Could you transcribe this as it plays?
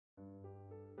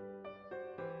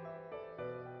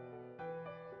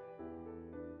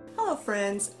Hello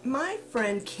friends, my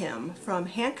friend Kim from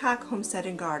Hancock Homestead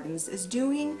and Gardens is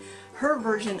doing her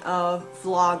version of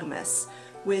Vlogmas,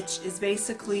 which is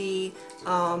basically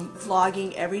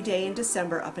vlogging every day in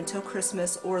December up until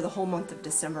Christmas or the whole month of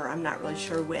December. I'm not really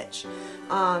sure which.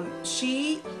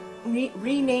 She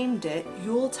renamed it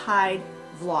Yuletide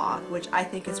Vlog, which I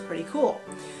think is pretty cool.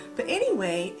 But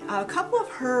anyway, a couple of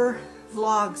her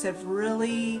vlogs have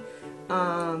really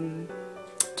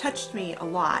touched me a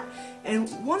lot, and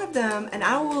one of them, and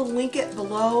I will link it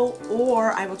below,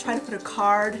 or I will try to put a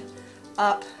card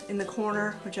up in the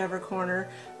corner, whichever corner.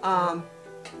 I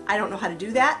don't know how to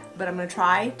do that, but I'm going to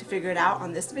try to figure it out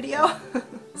on this video.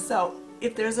 So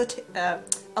if there's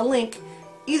a link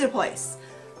either place,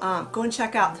 go and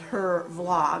check out her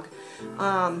vlog.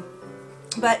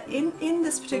 But in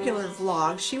this particular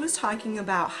vlog, she was talking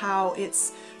about how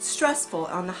it's stressful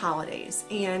on the holidays,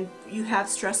 and you have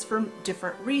stress for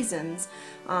different reasons.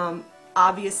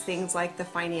 Obvious things like the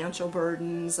financial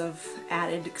burdens of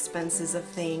added expenses of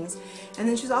things. And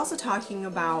then she's also talking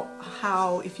about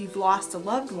how if you've lost a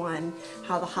loved one,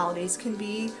 how the holidays can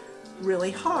be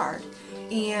really hard.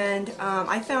 And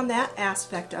I found that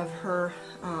aspect of her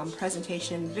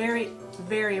presentation very,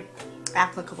 very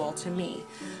applicable to me.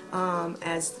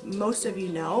 As most of you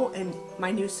know, and my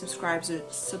new subscribers,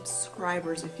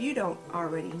 if you don't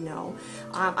already know,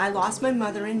 I lost my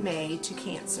mother in May to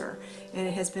cancer, and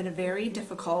it has been a very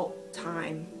difficult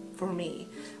time for me,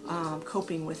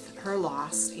 coping with her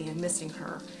loss and missing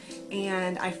her.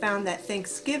 And I found that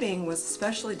Thanksgiving was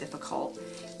especially difficult,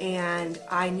 and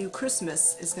I knew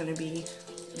Christmas is going to be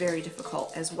very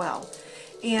difficult as well.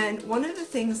 And one of the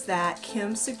things that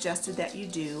Kim suggested that you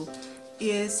do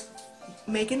is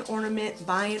make an ornament,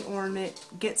 buy an ornament,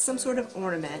 get some sort of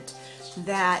ornament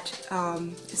that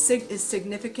is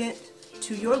significant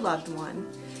to your loved one,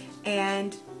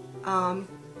 and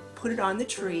put it on the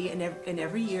tree, and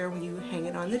every year when you hang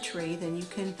it on the tree, then you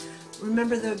can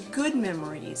remember the good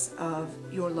memories of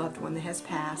your loved one that has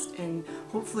passed, and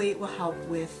hopefully it will help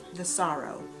with the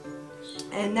sorrow.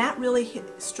 And that really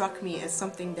struck me as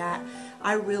something that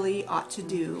I really ought to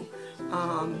do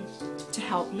to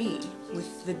help me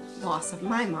with the loss of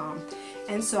my mom.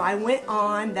 And so I went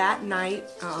on that night,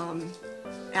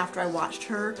 after I watched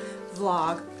her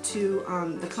vlog, to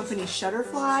the company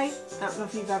Shutterfly. I don't know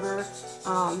if you've ever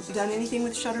done anything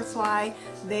with Shutterfly.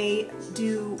 They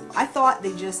do, I thought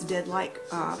they just did like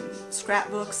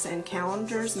scrapbooks and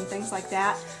calendars and things like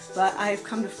that, but I've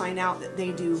come to find out that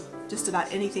they do just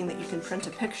about anything that you can print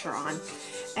a picture on.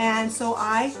 And so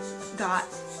I got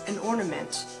an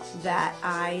ornament that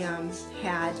I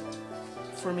had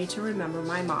for me to remember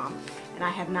my mom. And I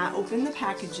have not opened the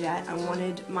package yet. I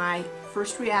wanted my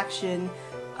first reaction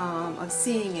of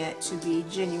seeing it to be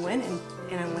genuine,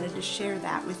 and I wanted to share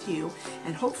that with you.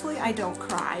 And hopefully I don't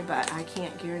cry, but I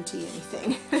can't guarantee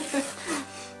anything.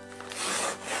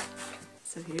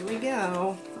 So here we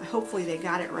go. Hopefully they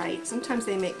got it right. Sometimes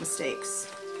they make mistakes.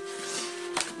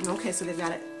 Okay, so they've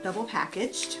got it double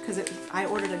packaged, because I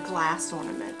ordered a glass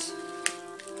ornament.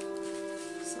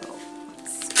 So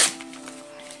let's see.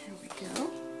 Here we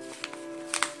go.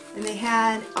 And they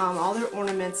had all their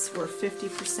ornaments were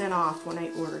 50% off when I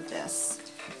ordered this.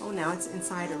 Oh, now it's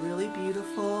inside a really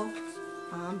beautiful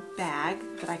bag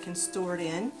that I can store it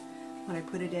in when I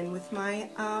put it in with my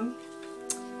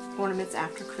ornaments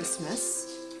after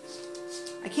Christmas.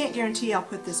 I can't guarantee I'll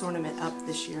put this ornament up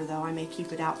this year, though. I may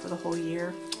keep it out for the whole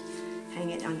year, hang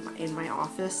it in my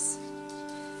office.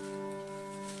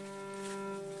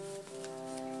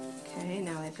 Okay,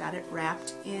 now they've got it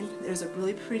wrapped in. There's a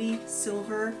really pretty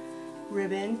silver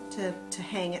ribbon to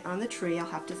hang it on the tree. I'll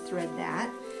have to thread that.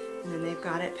 And then they've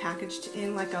got it packaged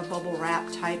in like a bubble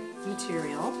wrap type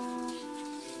material.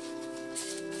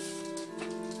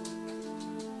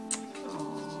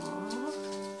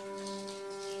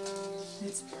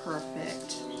 It's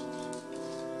perfect.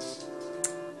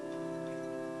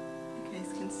 You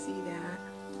guys can see that.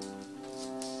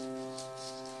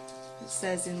 It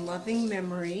says in loving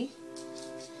memory,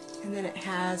 and then it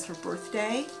has her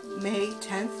birthday, May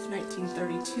 10th,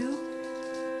 1932.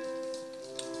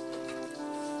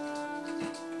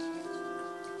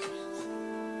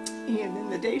 And then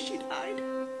the day she died.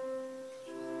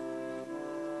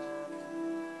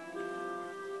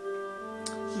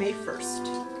 May 1st.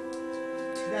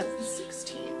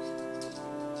 2016.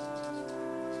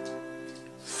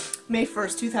 May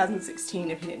 1st, 2016,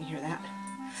 if you didn't hear that.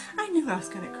 I knew I was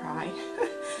going to cry.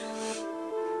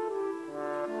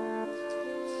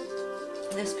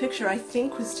 This picture, I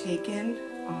think, was taken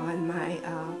on my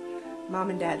mom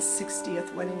and dad's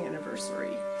 60th wedding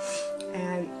anniversary.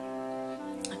 And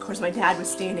of course, my dad was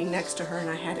standing next to her, and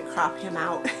I had to crop him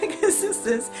out because this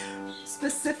is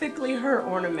specifically her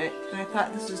ornament, and I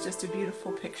thought this was just a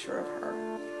beautiful picture of her.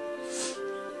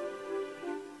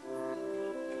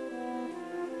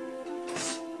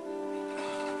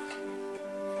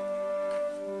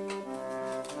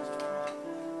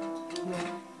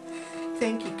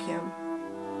 Thank you, Kim,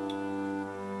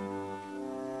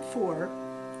 for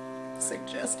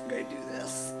suggesting I do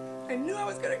this. I knew I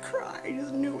was going to cry. I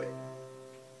just knew it.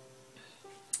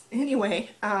 Anyway,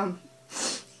 let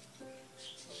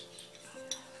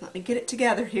me get it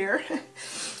together here.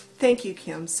 Thank you,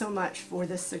 Kim, so much for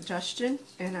this suggestion,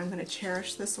 and I'm going to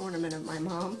cherish this ornament of my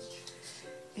mom.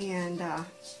 And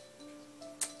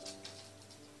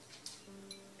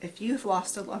if you've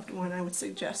lost a loved one, I would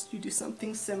suggest you do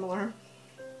something similar.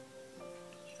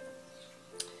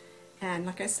 And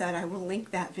like I said, I will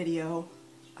link that video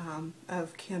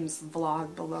of Kim's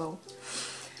vlog below.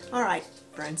 Alright,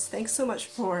 friends, thanks so much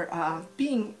for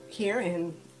being here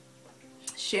and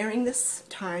sharing this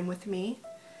time with me.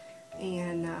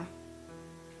 And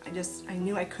I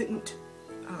knew I couldn't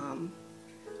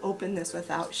open this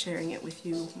without sharing it with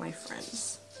you, my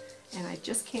friends. And I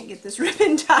just can't get this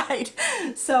ribbon tied.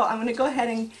 So I'm going to go ahead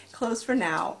and close for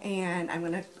now, and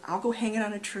I'll go hang it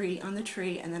on the tree,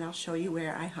 and then I'll show you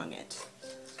where I hung it.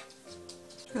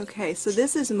 Okay, so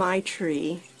this is my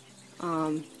tree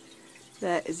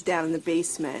that is down in the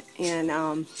basement, and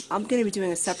I'm going to be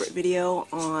doing a separate video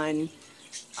on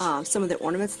some of the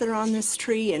ornaments that are on this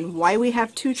tree and why we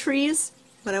have two trees.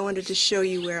 But I wanted to show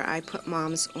you where I put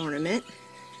Mom's ornament.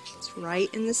 It's right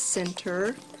in the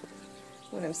center.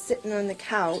 When I'm sitting on the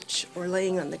couch or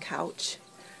laying on the couch,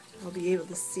 I'll be able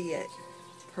to see it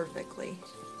perfectly.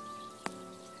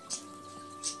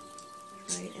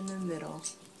 Right in the middle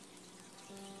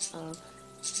of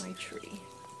my tree.